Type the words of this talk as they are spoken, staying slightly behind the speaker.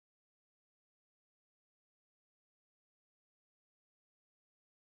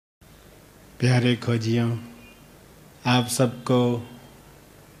प्यारे खोजियों, आप सबको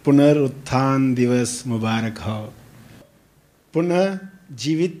पुनरुत्थान दिवस मुबारक हो। पुनः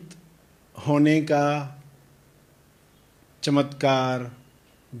जीवित होने का चमत्कार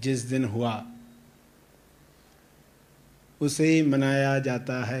जिस दिन हुआ उसे मनाया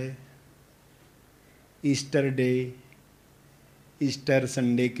जाता है ईस्टर डे, ईस्टर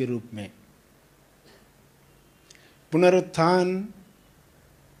संडे के रूप में। पुनरुत्थान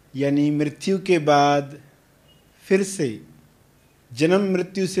यानी मृत्यु के बाद फिर से जन्म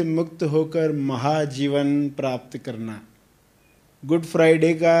मृत्यु से मुक्त होकर महाजीवन प्राप्त करना। गुड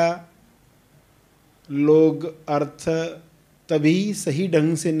फ्राइडे का लोग अर्थ तभी सही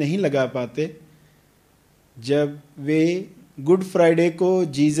ढंग से नहीं लगा पाते जब वे गुड फ्राइडे को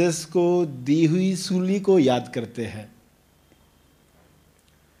जीसस को दी हुई सूली को याद करते हैं।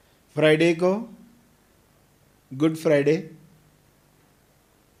 फ्राइडे को गुड फ्राइडे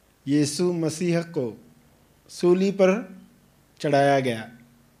यीशु मसीह को सूली पर चढ़ाया गया,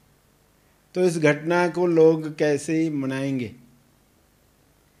 तो इस घटना को लोग कैसे मनाएंगे?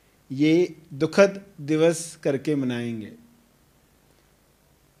 ये दुखद दिवस करके मनाएंगे।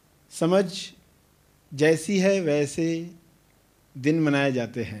 समझ जैसी है वैसे दिन मनाए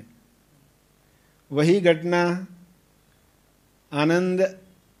जाते हैं। वही घटना आनंद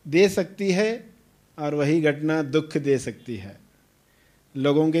दे सकती है और वही घटना दुख दे सकती है।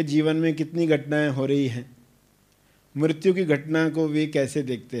 लोगों के जीवन में कितनी घटनाएं हो रही हैं, मृत्यु की घटना को वे कैसे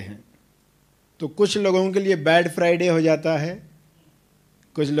देखते हैं? तो कुछ लोगों के लिए बैड फ्राइडे हो जाता है,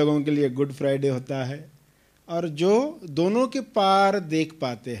 कुछ लोगों के लिए गुड फ्राइडे होता है, और जो दोनों के पार देख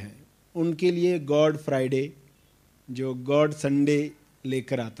पाते हैं उनके लिए गॉड फ्राइडे, जो गॉड संडे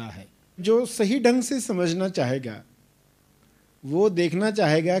लेकर आता है। जो सही ढंग से समझना चाहेगा वो देखना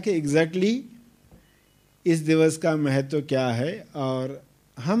चाहेगा कि एग्जैक्टली इस दिवस का महत्व क्या है और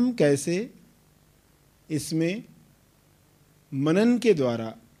हम कैसे इसमें मनन के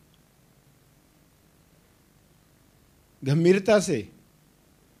द्वारा गंभीरता से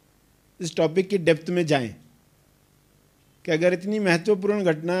इस टॉपिक की डेप्थ में जाएं कि अगर इतनी महत्वपूर्ण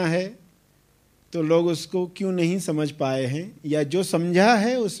घटना है तो लोग उसको क्यों नहीं समझ पाए हैं, या जो समझा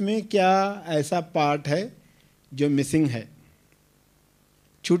है उसमें क्या ऐसा पार्ट है जो मिसिंग है।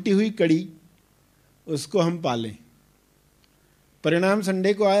 छूटी हुई कड़ी उसको हम पालें। परिणाम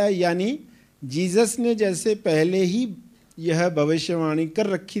संडे को आया, यानी जीसस ने जैसे पहले ही यह भविष्यवाणी कर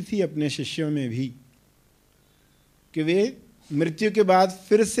रखी थी अपने शिष्यों में भी कि वे मृत्यु के बाद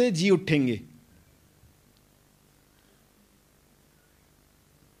फिर से जी उठेंगे।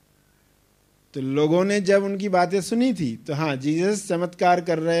 तो लोगों ने जब उनकी बातें सुनी थी तो हाँ, जीसस चमत्कार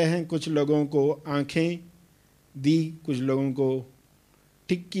कर रहे हैं, कुछ लोगों को आंखें दी, कुछ लोगों को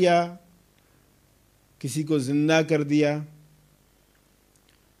ठीक किया, किसी को जिंदा कर दिया।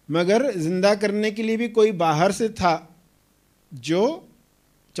 मगर जिंदा करने के लिए भी कोई बाहर से था जो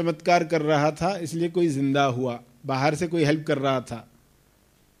चमत्कार कर रहा था, इसलिए कोई जिंदा हुआ। बाहर से कोई हेल्प कर रहा था।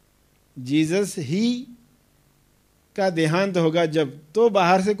 जीसस ही का देहांत होगा जब, तो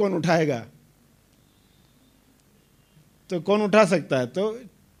बाहर से कौन उठाएगा? तो कौन उठा सकता है? तो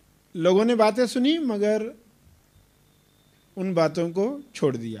लोगों ने बातें सुनी मगर उन बातों को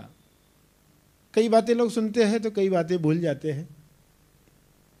छोड़ दिया। कई बातें लोग सुनते हैं तो कई बातें भूल जाते हैं।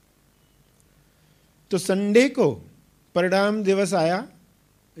 तो संडे को परिणाम दिवस आया,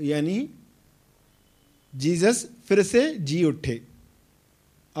 यानी जीसस फिर से जी उठे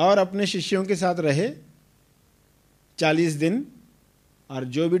और अपने शिष्यों के साथ रहे 40 दिन, और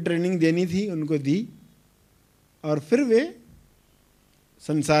जो भी ट्रेनिंग देनी थी उनको दी, और फिर वे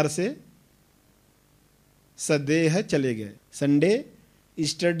संसार से सदेह चले गए। संडे,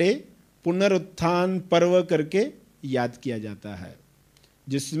 ईस्टर डे पुनरुत्थान पर्व करके याद किया जाता है,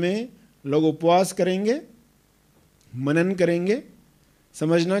 जिसमें लोग उपवास करेंगे, मनन करेंगे,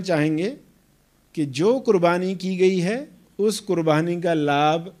 समझना चाहेंगे कि जो कुर्बानी की गई है उस कुर्बानी का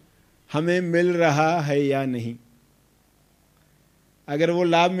लाभ हमें मिल रहा है या नहीं। अगर वो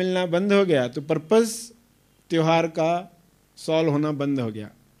लाभ मिलना बंद हो गया तो पर्पस त्योहार का सॉल्व होना बंद हो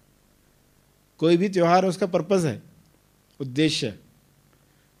गया। कोई भी त्योहार उसका पर्पस है, उद्देश्य,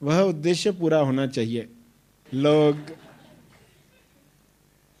 वह उद्देश्य पूरा होना चाहिए। लोग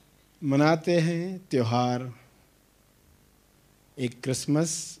मनाते हैं त्योहार, एक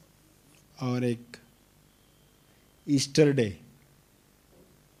क्रिसमस और एक ईस्टर डे।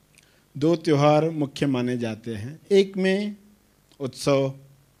 2 त्योहार मुख्य माने जाते हैं। एक में उत्सव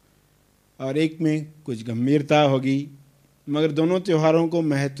और एक में कुछ गंभीरता होगी, मगर दोनों त्योहारों को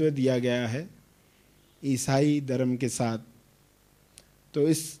महत्व दिया गया है ईसाई धर्म के साथ। तो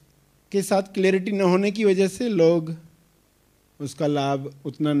इसके साथ क्लैरिटी न होने की वजह से लोग उसका लाभ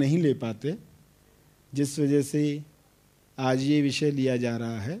उतना नहीं ले पाते। जिस वजह से आज ये विषय लिया जा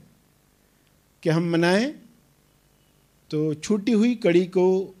रहा है कि हम मनाएं तो छूटी हुई कड़ी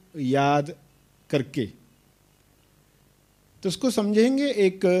को याद करके। तो उसको समझेंगे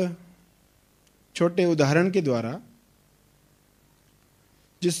एक छोटे उदाहरण के द्वारा,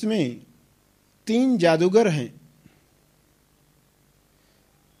 जिसमें 3 जादूगर हैं।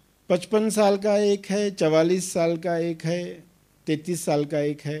 55 साल का एक है, 44 साल का एक है, 33 साल का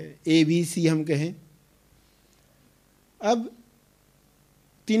एक है, ABC हम कहें। अब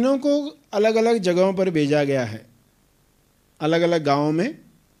तीनों को अलग अलग जगहों पर भेजा गया है, अलग अलग गांवों में,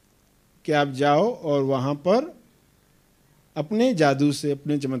 कि आप जाओ और वहाँ पर अपने जादू से,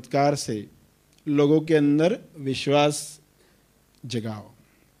 अपने चमत्कार से लोगों के अंदर विश्वास जगाओ।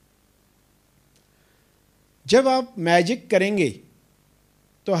 जब आप मैजिक करेंगे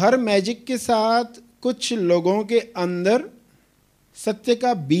तो हर मैजिक के साथ कुछ लोगों के अंदर सत्य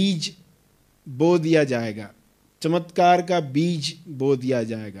का बीज बो दिया जाएगा, चमत्कार का बीज बो दिया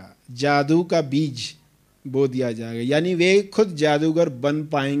जाएगा, जादू का बीज बो दिया जाएगा। यानी वे खुद जादूगर बन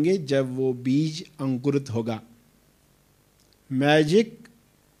पाएंगे जब वो बीज अंकुरित होगा। मैजिक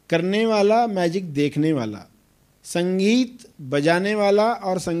करने वाला, मैजिक देखने वाला, संगीत बजाने वाला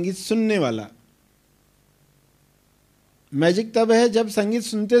और संगीत सुनने वाला। मैजिक तब है जब संगीत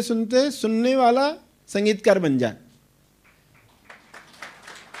सुनते सुनते सुनने वाला संगीतकार बन जाए।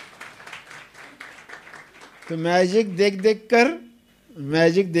 तो मैजिक देख देख कर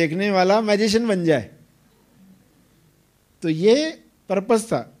मैजिक देखने वाला मैजिशियन बन जाए। तो ये पर्पस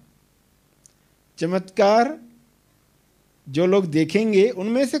था। चमत्कार जो लोग देखेंगे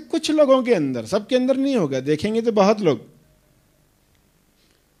उनमें से कुछ लोगों के अंदर, सबके अंदर नहीं होगा, देखेंगे तो बहुत लोग,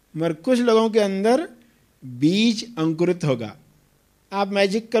 मगर कुछ लोगों के अंदर बीज अंकुरित होगा। आप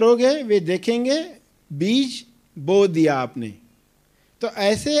मैजिक करोगे, वे देखेंगे, बीज बो दिया आपने। तो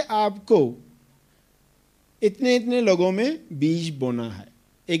ऐसे आपको इतने इतने लोगों में बीज बोना है।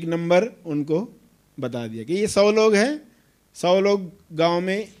 एक नंबर उनको बता दिया कि ये 100 लोग हैं, 100 लोग गांव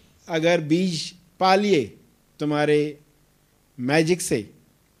में अगर बीज पा लिए तुम्हारे मैजिक से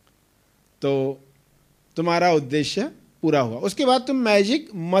तो तुम्हारा उद्देश्य पूरा हुआ। उसके बाद तुम मैजिक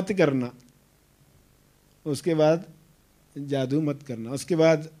मत करना, उसके बाद जादू मत करना, उसके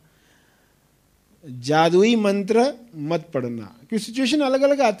बाद जादुई मंत्र मत पढ़ना। क्योंकि सिचुएशन अलग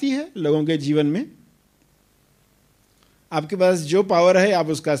अलग आती है लोगों के जीवन में। आपके पास जो पावर है आप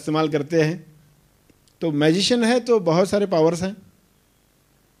उसका इस्तेमाल करते हैं। तो मैजिशियन है तो बहुत सारे पावर्स हैं।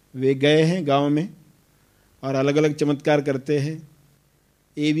 वे गए हैं गांव में और अलग अलग चमत्कार करते हैं।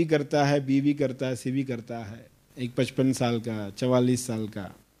 ए भी करता है, बी भी करता है, सी भी करता है। एक 55 साल का, 44 साल का,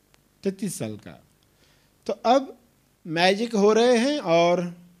 33 साल का। तो अब मैजिक हो रहे हैं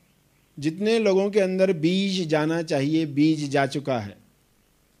और जितने लोगों के अंदर बीज जाना चाहिए बीज जा चुका है।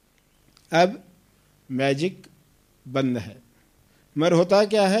 अब मैजिक बंद है। मगर होता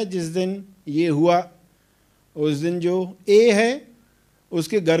क्या है, जिस दिन ये हुआ उस दिन जो ए है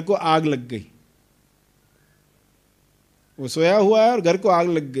उसके घर को आग लग गई। वो सोया हुआ है और घर को आग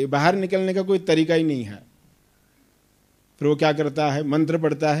लग गई, बाहर निकलने का कोई तरीका ही नहीं है। फिर वो क्या करता है, मंत्र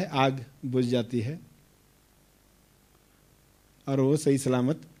पढ़ता है, आग बुझ जाती है और वो सही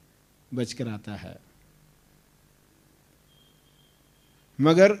सलामत बचकर आता है।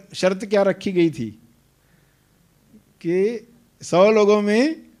 मगर शर्त क्या रखी गई थी कि 100 लोगों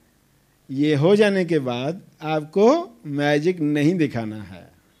में ये हो जाने के बाद आपको मैजिक नहीं दिखाना है।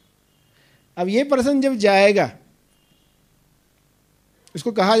 अब ये पर्सन जब जाएगा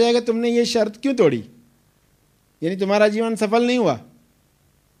उसको कहा जाएगा तुमने ये शर्त क्यों तोड़ी, यानी तुम्हारा जीवन सफल नहीं हुआ।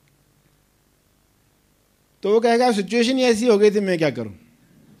 तो वो कहेगा सिचुएशन ही ऐसी हो गई थी, मैं क्या करूं।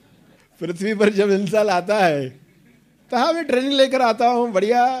 पृथ्वी पर जब इंसान आता है तो हाँ मैं ट्रेनिंग लेकर आता हूं,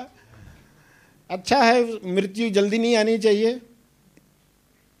 बढ़िया, अच्छा है, मृत्यु जल्दी नहीं आनी चाहिए,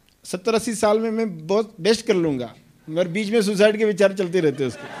 70-80 साल में मैं बहुत बेस्ट कर लूंगा। मगर बीच में सुसाइड के विचार चलते रहते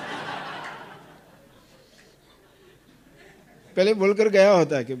उसके। पहले बोलकर गया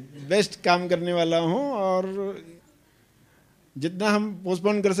होता है कि बेस्ट काम करने वाला हूं और जितना हम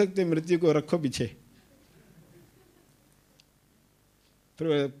पोस्टपोन कर सकते मृत्यु को रखो पीछे।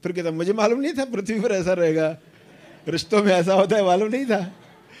 फिर कहता मुझे मालूम नहीं था पृथ्वी पर ऐसा रहेगा, रिश्तों में ऐसा होता है मालूम नहीं था,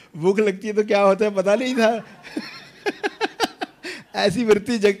 भूख लगती है तो क्या होता है पता नहीं था, ऐसी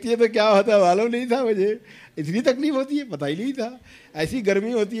वृत्ति जगती है तो क्या होता है मालूम नहीं था, मुझे इतनी तकलीफ होती है पता ही नहीं था, ऐसी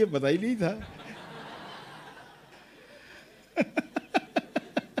गर्मी होती है पता ही नहीं था।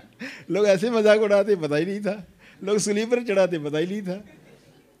 लोग ऐसे मजाक उड़ाते पता ही नहीं था, लोग सूली पर चढ़ाते पता ही नहीं था।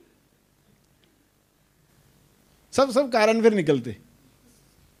 सब कारण फिर निकलते।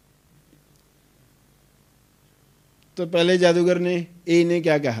 तो पहले जादूगर ने ए ने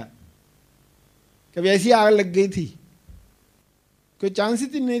क्या कहा कभी ऐसी आग लग गई थी, कोई चांस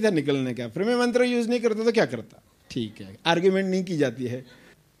ही नहीं था निकलने का, फिर मैं मंत्र यूज नहीं करता तो क्या करता। ठीक है, आर्ग्यूमेंट नहीं की जाती है।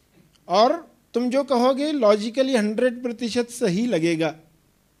 और तुम जो कहोगे लॉजिकली 100% सही लगेगा,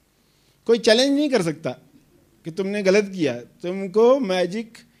 कोई चैलेंज नहीं कर सकता कि तुमने गलत किया, तुमको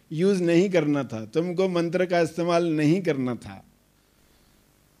मैजिक यूज नहीं करना था, तुमको मंत्र का इस्तेमाल नहीं करना था।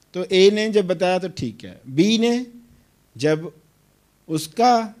 तो ए ने जब बताया तो ठीक है। बी ने जब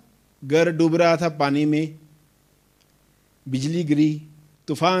उसका घर डूब रहा था पानी में, बिजली गिरी,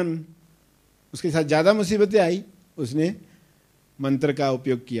 तूफान, उसके साथ ज़्यादा मुसीबतें आई, उसने मंत्र का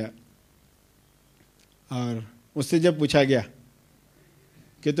उपयोग किया। और उससे जब पूछा गया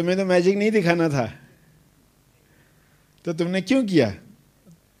कि तुम्हें तो मैजिक नहीं दिखाना था तो तुमने क्यों किया,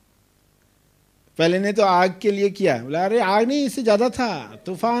 पहले ने तो आग के लिए किया, बोला अरे आग नहीं, इससे ज़्यादा था,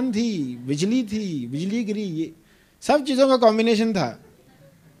 तूफान थी, बिजली गिरी, ये सब चीज़ों का कॉम्बिनेशन था,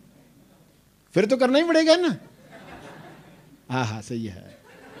 फिर तो करना ही पड़ेगा ना। हाँ हाँ सही है,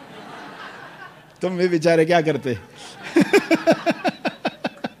 तुम भी बेचारे क्या करते।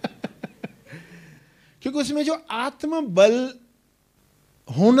 क्योंकि उसमें जो आत्मबल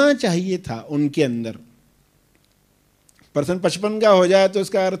होना चाहिए था उनके अंदर, पर्सन 55 का हो जाए तो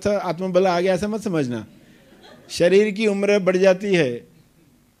उसका अर्थ आत्मबल आ गया ऐसा मत समझना। शरीर की उम्र बढ़ जाती है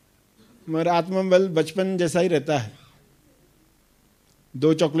मगर आत्मबल बचपन जैसा ही रहता है।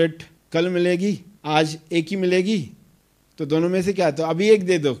 2 चॉकलेट कल मिलेगी, आज एक ही मिलेगी, तो दोनों में से क्या, तो अभी एक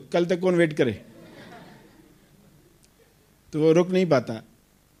दे दो, कल तक कौन वेट करे, तो वो रुक नहीं पाता,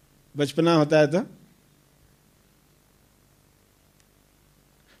 बचपना होता है। तो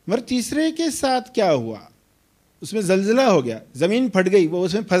मगर तीसरे के साथ क्या हुआ, उसमें जलजला हो गया, जमीन फट गई, वो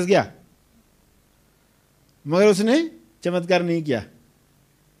उसमें फंस गया, मगर उसने चमत्कार नहीं किया।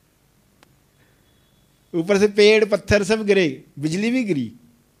 ऊपर से पेड़ पत्थर सब गिरे, बिजली भी गिरी,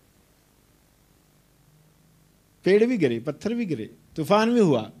 पेड़ भी गिरे, पत्थर भी गिरे, तूफान भी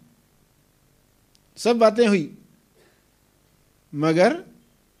हुआ, सब बातें हुई, मगर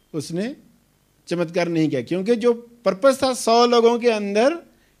उसने चमत्कार नहीं किया। क्योंकि जो पर्पस था 100 लोगों के अंदर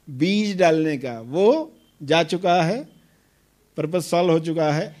बीज डालने का, वो जा चुका है, पर्पस सॉल्व हो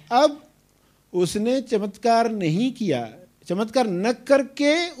चुका है। अब उसने चमत्कार नहीं किया, चमत्कार न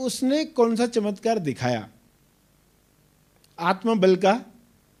करके उसने कौन सा चमत्कार दिखाया, आत्मबल का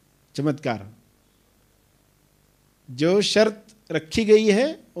चमत्कार। जो शर्त रखी गई है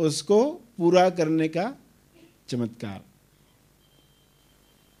उसको पूरा करने का चमत्कार।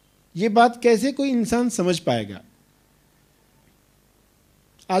 ये बात कैसे कोई इंसान समझ पाएगा?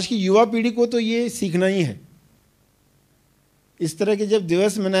 आज की युवा पीढ़ी को तो ये सीखना ही है। इस तरह के जब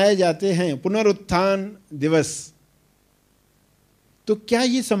दिवस मनाए जाते हैं, पुनरुत्थान दिवस, तो क्या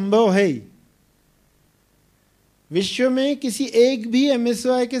ये संभव है? विश्व में किसी एक भी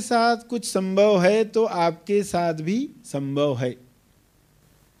MSY के साथ कुछ संभव है तो आपके साथ भी संभव है।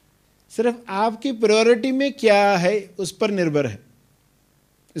 सिर्फ आपकी प्रायोरिटी में क्या है उस पर निर्भर है।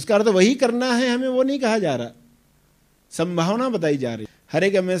 इसका अर्थ वही करना है हमें, वो नहीं कहा जा रहा, संभावना बताई जा रही। हर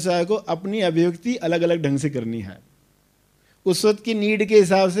एक MSY को अपनी अभिव्यक्ति अलग अलग ढंग से करनी है। उस वक्त की नीड के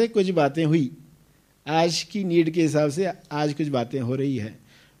हिसाब से कुछ बातें हुई, आज की नीड के हिसाब से आज कुछ बातें हो रही है।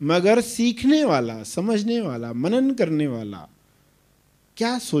 मगर सीखने वाला, समझने वाला, मनन करने वाला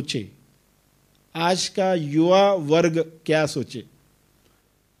क्या सोचे, आज का युवा वर्ग क्या सोचे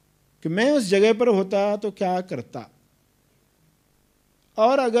कि मैं उस जगह पर होता तो क्या करता,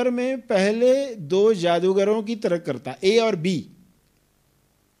 और अगर मैं पहले 2 जादूगरों की तरह करता, A और B,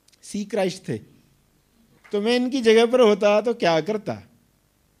 C क्राइस्ट थे, तो मैं इनकी जगह पर होता तो क्या करता?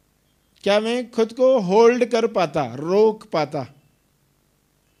 क्या मैं खुद को होल्ड कर पाता, रोक पाता?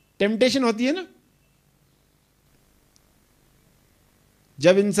 टेम्पटेशन होती है ना,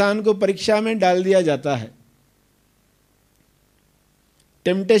 जब इंसान को परीक्षा में डाल दिया जाता है,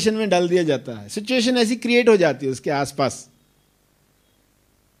 टेम्पटेशन में डाल दिया जाता है, सिचुएशन ऐसी क्रिएट हो जाती है उसके आसपास।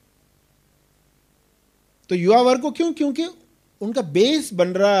 तो युवा वर्ग को क्यों? क्योंकि उनका बेस बन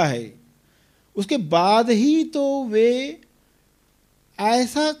रहा है, उसके बाद ही तो वे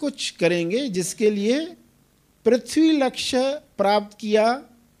ऐसा कुछ करेंगे जिसके लिए पृथ्वी लक्ष्य प्राप्त किया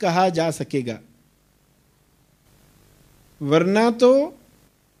कहा जा सकेगा। वरना तो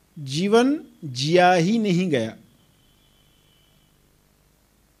जीवन जिया ही नहीं गया,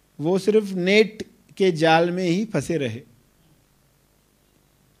 वो सिर्फ नेट के जाल में ही फंसे रहे,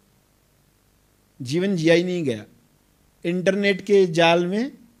 जीवन जिया ही नहीं गया, इंटरनेट के जाल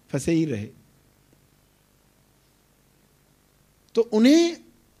में फंसे ही रहे। तो उन्हें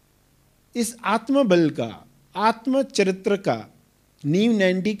इस आत्मबल का, आत्मचरित्र का, नींव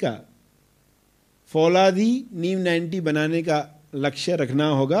 90 का, फौलादी नींव 90 बनाने का लक्ष्य रखना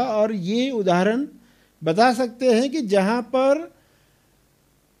होगा। और ये उदाहरण बता सकते हैं कि जहां पर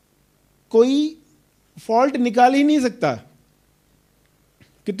कोई फॉल्ट निकाल ही नहीं सकता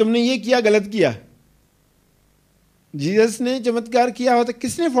कि तुमने ये किया, गलत किया। जीसस ने चमत्कार किया होता,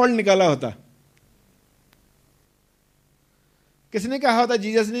 किसने फॉल्ट निकाला होता? किसने कहा होता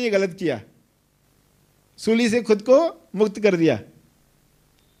जीसस ने ये गलत किया? सूली से खुद को मुक्त कर दिया।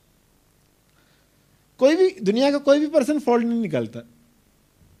 कोई भी, दुनिया का कोई भी पर्सन फॉल्ट नहीं निकालता।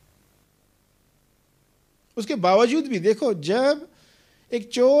 उसके बावजूद भी देखो, जब एक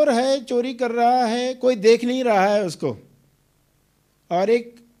चोर है, चोरी कर रहा है, कोई देख नहीं रहा है उसको, और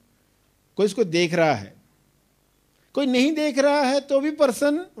एक कोई उसको देख रहा है, कोई नहीं देख रहा है तो भी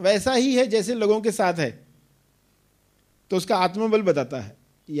पर्सन वैसा ही है जैसे लोगों के साथ है, तो उसका आत्मबल बताता है।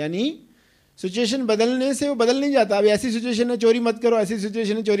 यानी सिचुएशन बदलने से वो बदल नहीं जाता। अभी ऐसी सिचुएशन है चोरी मत करो, ऐसी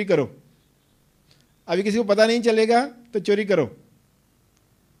सिचुएशन है चोरी करो। अभी किसी को पता नहीं चलेगा तो चोरी करो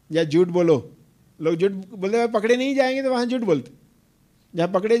या झूठ बोलो। लोग झूठ बोलते, पकड़े नहीं जाएंगे तो वहां झूठ बोलते,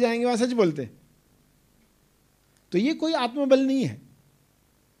 जहां पकड़े जाएंगे वहां सच बोलते। तो ये कोई आत्मबल नहीं है।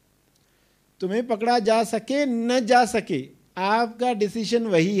 तुम्हें पकड़ा जा सके न जा सके, आपका डिसीजन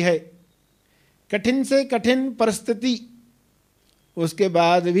वही है। कठिन से कठिन परिस्थिति, उसके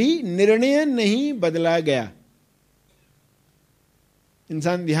बाद भी निर्णय नहीं बदला गया।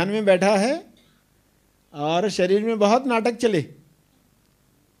 इंसान ध्यान में बैठा है और शरीर में बहुत नाटक चले,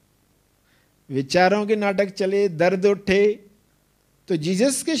 विचारों के नाटक चले, दर्द उठे, तो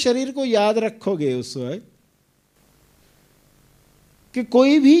जीसस के शरीर को याद रखोगे उस वक्त कि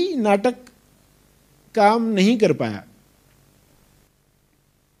कोई भी नाटक काम नहीं कर पाया।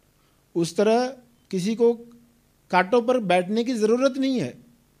 उस तरह किसी को कांटों पर बैठने की जरूरत नहीं है।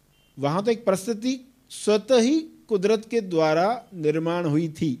 वहां तो एक परिस्थिति स्वतः ही कुदरत के द्वारा निर्माण हुई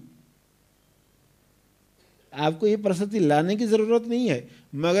थी। आपको ये परिस्थिति लाने की जरूरत नहीं है,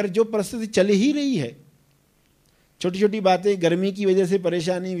 मगर जो परिस्थिति चली ही रही है, छोटी छोटी बातें, गर्मी की वजह से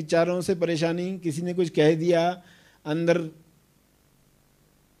परेशानी, विचारों से परेशानी, किसी ने कुछ कह दिया, अंदर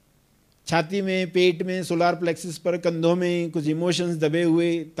छाती में, पेट में, सोलार प्लेक्सिस पर, कंधों में कुछ इमोशंस दबे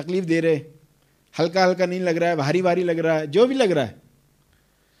हुए तकलीफ दे रहे, हल्का हल्का नहीं लग रहा है, भारी भारी लग रहा है, जो भी लग रहा है,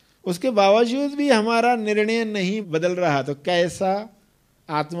 उसके बावजूद भी हमारा निर्णय नहीं बदल रहा, तो कैसा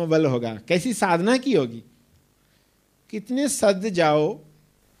आत्मबल होगा, कैसी साधना की होगी। कितने सद जाओ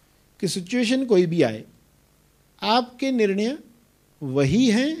कि सिचुएशन कोई भी आए, आपके निर्णय वही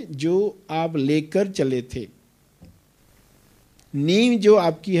हैं जो आप लेकर चले थे। नींव जो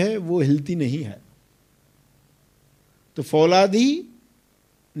आपकी है वो हिलती नहीं है। तो फौलादी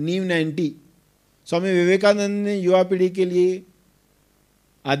नींव 90। स्वामी विवेकानंद ने युवा पीढ़ी के लिए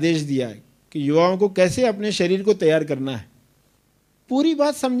आदेश दिया है कि युवाओं को कैसे अपने शरीर को तैयार करना है। पूरी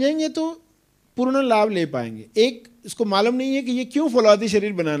बात समझेंगे तो पूर्ण लाभ ले पाएंगे। एक इसको मालूम नहीं है कि ये क्यों फौलादी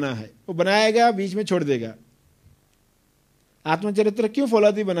शरीर बनाना है, वो बनाएगा बीच में छोड़ देगा। आत्मचरित्र क्यों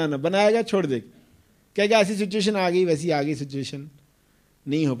फौलादी बनाना, बनाएगा छोड़ देगा, कहेगा ऐसी सिचुएशन आ गई, वैसी आ गई सिचुएशन,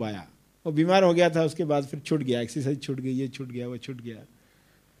 नहीं हो पाया, वो बीमार हो गया था, उसके बाद फिर छूट गया, एक्सरसाइज छूट गई, ये छूट गया, वो छूट गया,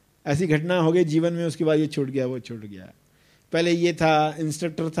 ऐसी घटना हो गई जीवन में, उसके बाद ये छूट गया, वो छूट गया। पहले ये था,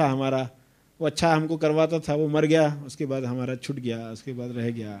 इंस्ट्रक्टर था हमारा, वो अच्छा हमको करवाता था, वो मर गया, उसके बाद हमारा छूट गया, उसके बाद रह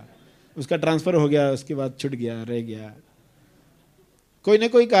गया, उसका ट्रांसफर हो गया, उसके बाद छूट गया, रह गया। कोई ना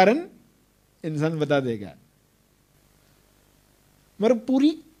कोई कारण इंसान बता देगा, मगर पूरी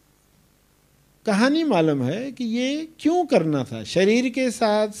कहानी मालूम है कि ये क्यों करना था। शरीर के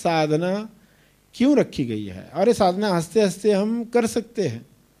साथ साधना क्यों रखी गई है, और ये साधना हंसते हंसते हम कर सकते हैं,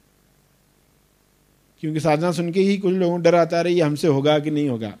 क्योंकि साधना सुन के ही कुछ लोगों को डर आता रही हमसे होगा कि नहीं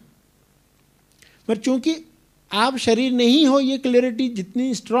होगा। पर चूंकि आप शरीर नहीं हो, ये क्लैरिटी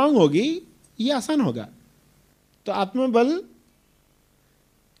जितनी स्ट्रांग होगी ये आसान होगा। तो आत्मबल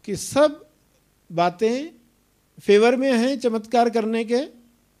की सब बातें फेवर में हैं चमत्कार करने के,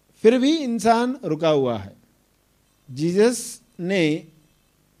 फिर भी इंसान रुका हुआ है। जीसस ने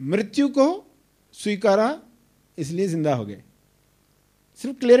मृत्यु को स्वीकारा, इसलिए जिंदा हो गए।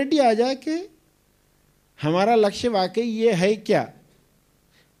 सिर्फ क्लैरिटी आ जाए कि हमारा लक्ष्य वाकई ये है क्या,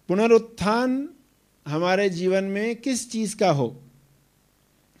 पुनरुत्थान हमारे जीवन में किस चीज का हो,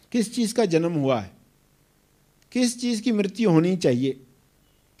 किस चीज का जन्म हुआ है, किस चीज की मृत्यु होनी चाहिए,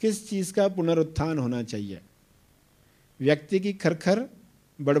 किस चीज का पुनरुत्थान होना चाहिए। व्यक्ति की खरखर,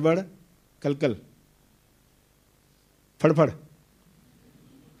 बड़बड़, कलकल, फड़फड़,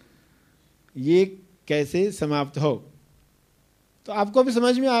 ये कैसे समाप्त हो। तो आपको भी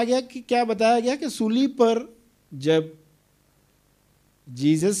समझ में आ गया कि क्या बताया गया कि सूली पर जब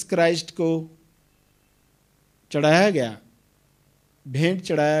जीसस क्राइस्ट को चढ़ाया गया, भेंट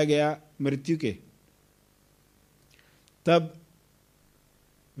चढ़ाया गया मृत्यु के, तब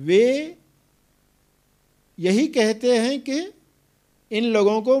वे यही कहते हैं कि इन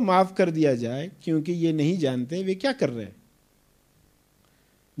लोगों को माफ कर दिया जाए क्योंकि ये नहीं जानते वे क्या कर रहे हैं,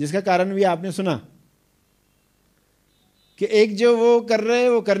 जिसका कारण भी आपने सुना कि एक जो वो कर रहे हैं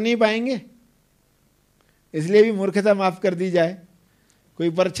वो कर नहीं पाएंगे, इसलिए भी मूर्खता माफ कर दी जाए। कोई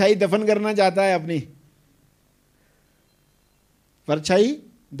परछाई दफन करना चाहता है अपनी, परछाई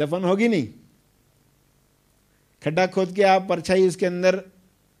दफन होगी नहीं। खड्डा खोद के आप परछाई उसके अंदर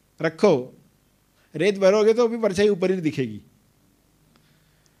रखो, रेत भरोगे तो भी परछाई ऊपर ही दिखेगी,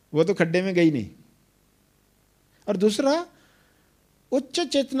 वो तो खड्डे में गई नहीं। और दूसरा, उच्च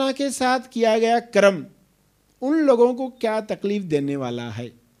चेतना के साथ किया गया कर्म उन लोगों को क्या तकलीफ देने वाला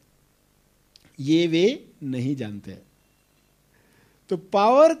है, ये वे नहीं जानते। तो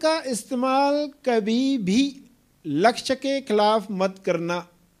पावर का इस्तेमाल कभी भी लक्ष्य के खिलाफ मत करना,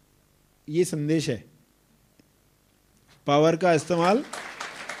 ये संदेश है। पावर का इस्तेमाल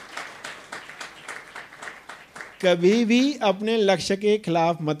कभी भी अपने लक्ष्य के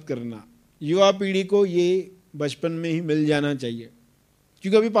खिलाफ मत करना। युवा पीढ़ी को ये बचपन में ही मिल जाना चाहिए,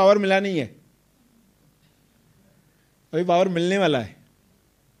 क्योंकि अभी पावर मिला नहीं है, अभी पावर मिलने वाला है।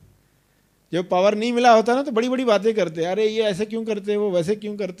 जब पावर नहीं मिला होता ना तो बड़ी बड़ी बातें करते, अरे ये ऐसे क्यों करते हैं, वो वैसे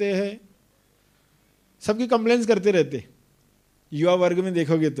क्यों करते हैं, सबकी कंप्लेंट्स करते रहते युवा वर्ग में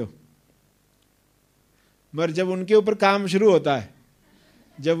देखोगे तो। मगर जब उनके ऊपर काम शुरू होता है,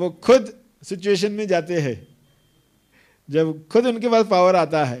 जब वो खुद सिचुएशन में जाते हैं, जब खुद उनके पास पावर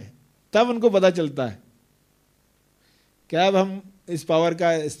आता है, तब उनको पता चलता है कि अब हम इस पावर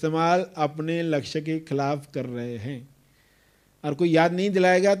का इस्तेमाल अपने लक्ष्य के खिलाफ कर रहे हैं। और कोई याद नहीं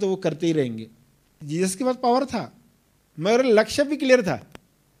दिलाएगा तो वो करते ही रहेंगे। जीसस के पास पावर था मगर लक्ष्य भी क्लियर था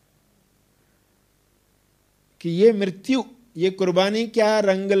कि ये मृत्यु, ये कुर्बानी क्या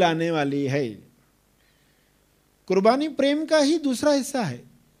रंग लाने वाली है। कुर्बानी प्रेम का ही दूसरा हिस्सा है,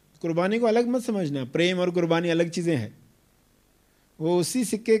 कुर्बानी को अलग मत समझना। प्रेम और कुर्बानी अलग चीजें हैं, वो उसी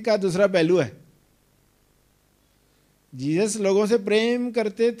सिक्के का दूसरा पहलू है। जीसस लोगों से प्रेम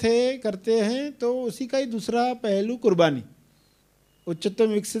करते थे, करते हैं, तो उसी का ही दूसरा पहलू कुर्बानी। उच्चतम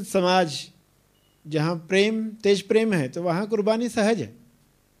विकसित समाज जहाँ प्रेम, तेज प्रेम है, तो वहाँ कुर्बानी सहज है,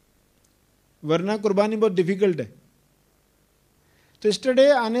 वरना कुर्बानी बहुत डिफिकल्ट है। तो यस्टरडे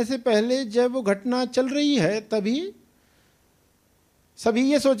आने से पहले जब वो घटना चल रही है, तभी सभी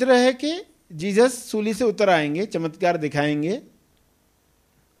ये सोच रहे हैं कि जीसस सूली से उतर आएंगे, चमत्कार दिखाएंगे,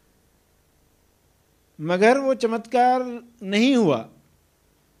 मगर वो चमत्कार नहीं हुआ।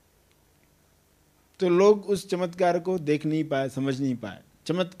 तो लोग उस चमत्कार को देख नहीं पाए, समझ नहीं पाए।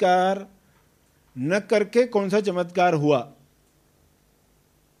 चमत्कार न करके कौन सा चमत्कार हुआ।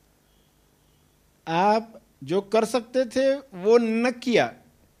 आप जो कर सकते थे वो न किया,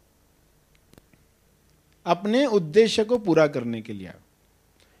 अपने उद्देश्य को पूरा करने के लिए।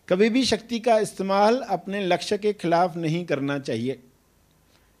 कभी भी शक्ति का इस्तेमाल अपने लक्ष्य के खिलाफ नहीं करना चाहिए।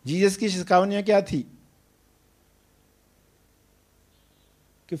 जीसस की शिखावनियां क्या थी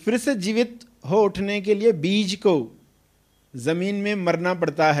कि फिर से जीवित हो उठने के लिए बीज को जमीन में मरना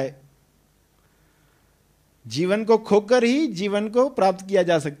पड़ता है। जीवन को खोकर ही जीवन को प्राप्त किया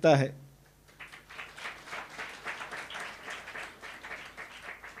जा सकता है।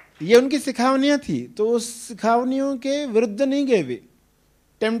 ये उनकी सिखावनियां थी, तो उस सिखावनियों के विरुद्ध नहीं गए वे।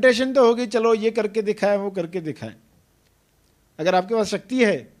 टेम्पटेशन तो होगी, चलो ये करके दिखाएं, वो करके दिखाएं। अगर आपके पास शक्ति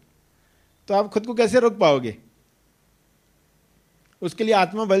है तो आप खुद को कैसे रोक पाओगे? उसके लिए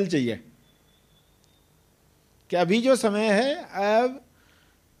आत्मा बल चाहिए कि अभी जो समय है, अब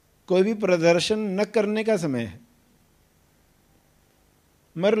कोई भी प्रदर्शन न करने का समय है।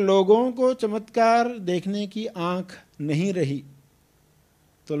 मगर लोगों को चमत्कार देखने की आंख नहीं रही,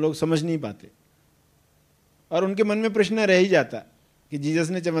 तो लोग समझ नहीं पाते और उनके मन में प्रश्न रह ही जाता कि जीसस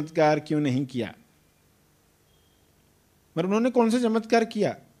ने चमत्कार क्यों नहीं किया। मगर उन्होंने कौन सा चमत्कार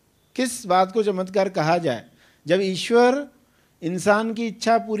किया? किस बात को चमत्कार कहा जाए? जब ईश्वर इंसान की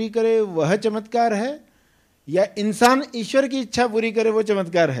इच्छा पूरी करे वह चमत्कार है, या इंसान ईश्वर की इच्छा पूरी करे वो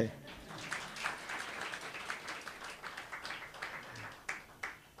चमत्कार है?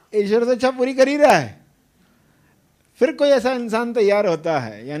 ईश्वर तो इच्छा पूरी कर ही रहा है, फिर कोई ऐसा इंसान तैयार होता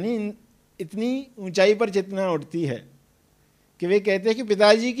है, यानी इतनी ऊंचाई पर चेतना उठती है कि वे कहते हैं कि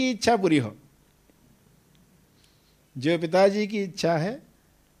पिताजी की इच्छा पूरी हो, जो पिताजी की इच्छा है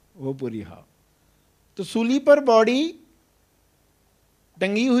वो पूरी हो। तो सूली पर बॉडी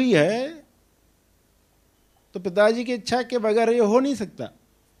टंगी हुई है, तो पिताजी की इच्छा के बगैर ये हो नहीं सकता,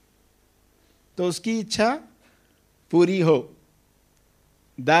 तो उसकी इच्छा पूरी हो।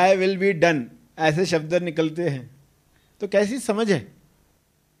 दाय विल बी डन, ऐसे शब्द निकलते हैं। तो कैसी समझ है?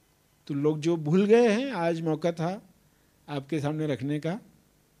 तो लोग जो भूल गए हैं, आज मौका था आपके सामने रखने का।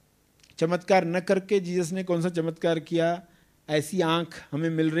 चमत्कार न करके जीसस ने कौन सा चमत्कार किया? ऐसी आँख हमें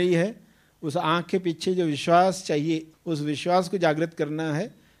मिल रही है, उस आँख के पीछे जो विश्वास चाहिए, उस विश्वास को जागृत करना है।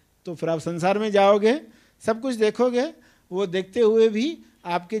 तो फिर आप संसार में जाओगे, सब कुछ देखोगे, वो देखते हुए भी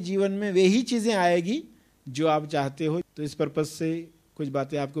आपके जीवन में वे ही चीज़ें आएगी जो आप चाहते हो। तो इस पर्पज से कुछ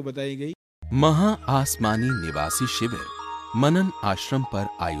बातें आपको बताई गई। महा आसमानी निवासी शिविर मनन आश्रम पर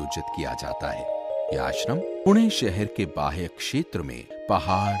आयोजित किया जाता है। यह आश्रम पुणे शहर के बाह्य क्षेत्र में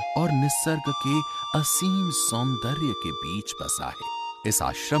पहाड़ और निसर्ग के असीम सौंदर्य के बीच बसा है। इस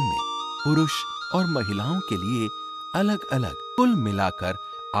आश्रम में पुरुष और महिलाओं के लिए अलग अलग कुल मिलाकर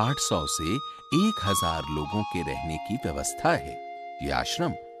 800 से 1000 लोगों के रहने की व्यवस्था है। यह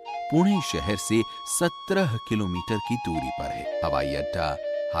आश्रम पुणे शहर से 17 किलोमीटर की दूरी पर है। हवाई अड्डा,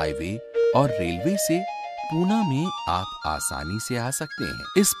 हाईवे और रेलवे से पूना में आप आसानी से आ सकते हैं।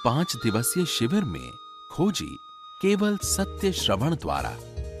 इस 5 दिवसीय शिविर में खोजी केवल सत्य श्रवण द्वारा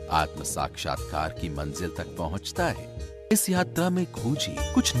आत्म साक्षात्कार की मंजिल तक पहुंचता है। इस यात्रा में खोजी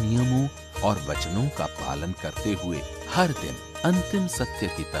कुछ नियमों और वचनों का पालन करते हुए हर दिन अंतिम सत्य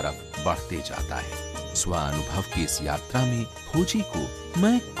की तरफ बढ़ते जाता है। स्व अनुभव की इस यात्रा में खोजी को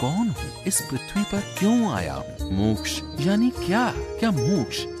मैं कौन हूँ, इस पृथ्वी पर क्यों आया हूँ, मोक्ष यानी क्या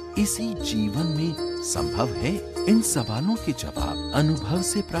मोक्ष इसी जीवन में संभव है? इन सवालों के जवाब अनुभव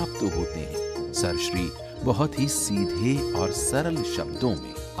से प्राप्त होते हैं। सरश्री बहुत ही सीधे और सरल शब्दों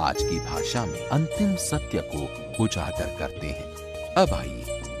में आज की भाषा में अंतिम सत्य को उजागर करते हैं। अब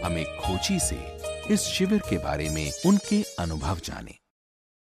आइए हम एक खोजी से इस शिविर के बारे में उनके अनुभव जानें।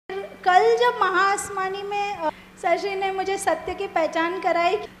 कल जब महाआसमानी में सरश्री ने मुझे सत्य की पहचान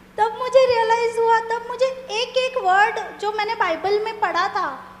कराई, तब मुझे रियलाइज हुआ, तब मुझे एक एक वर्ड जो मैंने बाइबल में पढ़ा था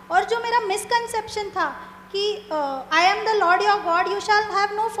और जो मेरा मिसकंसेप्शन था कि I am the Lord your God, you shall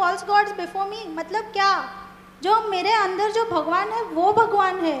have no false God's before me, मतलब क्या, जो मेरे अंदर जो भगवान है वो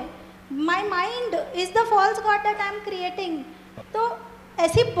भगवान है, my mind is the false God that I am creating. तो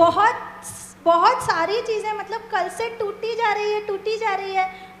ऐसी बहुत सारी चीज़ें मतलब कल से टूटी जा रही है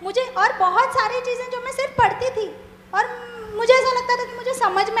मुझे, और बहुत सारी चीज़ें जो मैं सिर्फ पढ़ती थी और मुझे ऐसा लगता था कि मुझे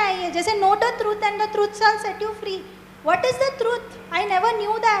समझ में आई है, जैसे know the truth and the truth shell set you free. What is the truth? I never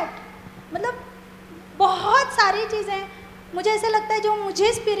knew that. मतलब बहुत सारी चीज़ें मुझे ऐसा लगता है जो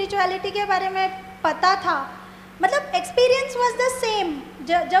मुझे स्पिरिचुअलिटी के बारे में पता था, मतलब एक्सपीरियंस वाज द सेम,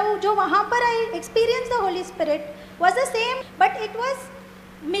 जो वहाँ पर I experience the Holi spirit was the same, but it was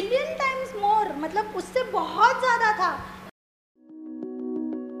million times more, मतलब उससे बहुत ज़्यादा था।